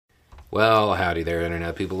Well, howdy there,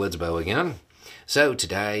 Internet people. It's Bo again. So,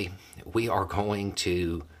 today we are going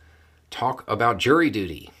to talk about jury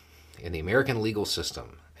duty in the American legal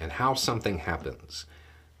system and how something happens.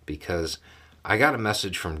 Because I got a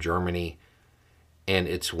message from Germany, and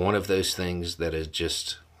it's one of those things that is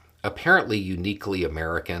just apparently uniquely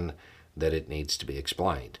American that it needs to be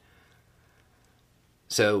explained.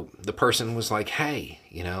 So the person was like, hey,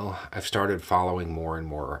 I've started following more and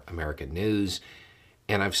more American news,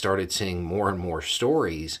 and I've started seeing more and more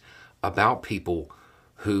stories about people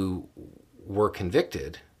who were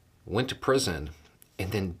convicted, went to prison,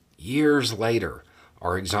 and then years later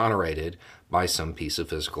are exonerated by some piece of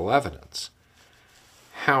physical evidence.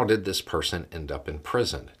 How did this person end up in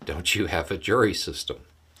prison? Don't you have a jury system?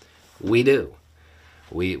 We do.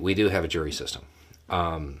 We do have a jury system.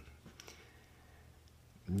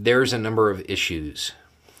 There's a number of issues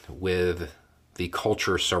with the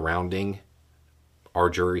culture surrounding our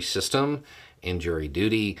jury system and jury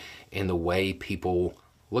duty and the way people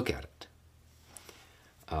look at it.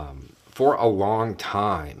 For a long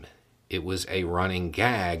time, it was a running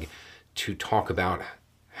gag to talk about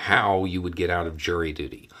how you would get out of jury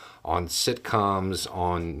duty on sitcoms,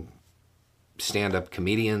 on stand-up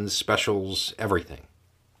comedians, specials, everything.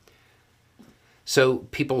 So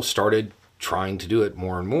people started trying to do it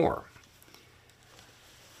more and more,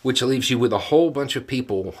 which leaves you with a whole bunch of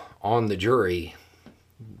people on the jury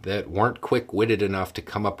that weren't quick-witted enough to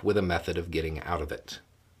come up with a method of getting out of it.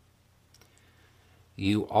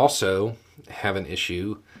 You also have an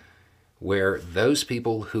issue where those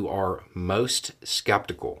people who are most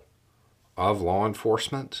skeptical of law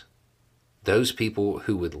enforcement, those people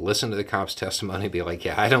who would listen to the cop's testimony and be like,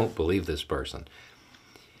 yeah, I don't believe this person,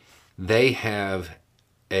 they have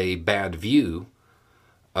a bad view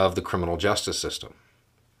of the criminal justice system.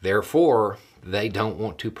 Therefore, they don't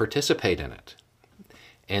want to participate in it.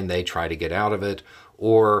 And they try to get out of it,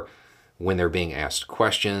 or when they're being asked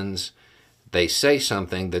questions, they say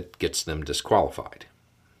something that gets them disqualified.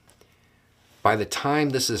 By the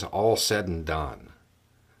time this is all said and done,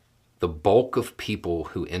 the bulk of people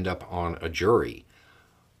who end up on a jury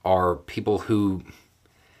are people who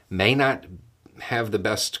may not have the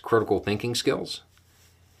best critical thinking skills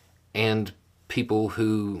and people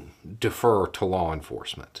who defer to law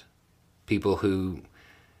enforcement, people who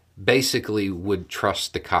basically would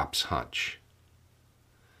trust the cop's hunch.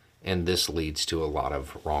 And this leads to a lot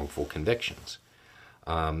of wrongful convictions.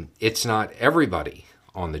 It's not everybody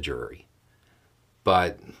on the jury,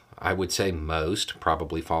 but I would say most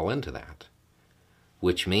probably fall into that,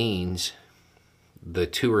 which means the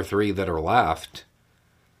 2 or 3 that are left,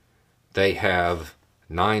 they have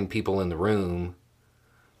 9 people in the room,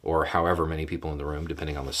 or however many people in the room,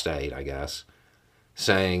 depending on the state, I guess,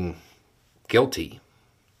 saying guilty.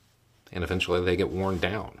 And eventually they get worn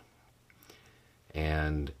down.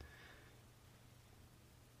 And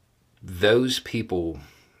those people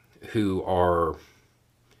who are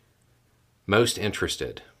most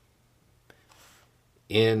interested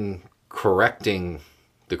in correcting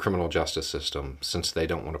the criminal justice system, since they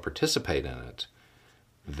don't want to participate in it,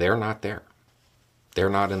 they're not there. They're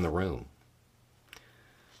not in the room.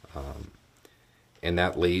 And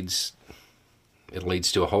that leads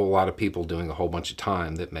to a whole lot of people doing a whole bunch of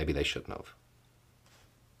time that maybe they shouldn't have.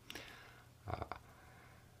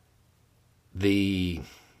 The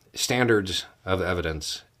standards of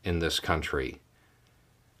evidence in this country,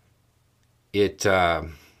 it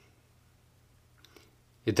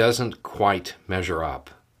doesn't quite measure up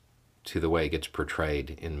to the way it gets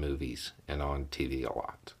portrayed in movies and on TV a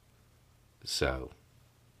lot. So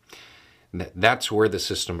that's where the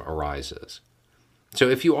system arises. So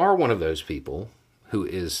if you are one of those people who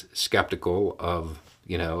is skeptical of,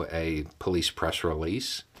 a police press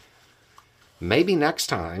release, maybe next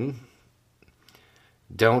time,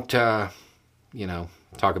 don't, talk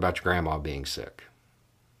about your grandma being sick.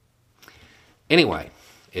 Anyway,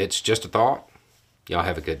 it's just a thought. Y'all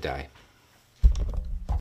have a good day.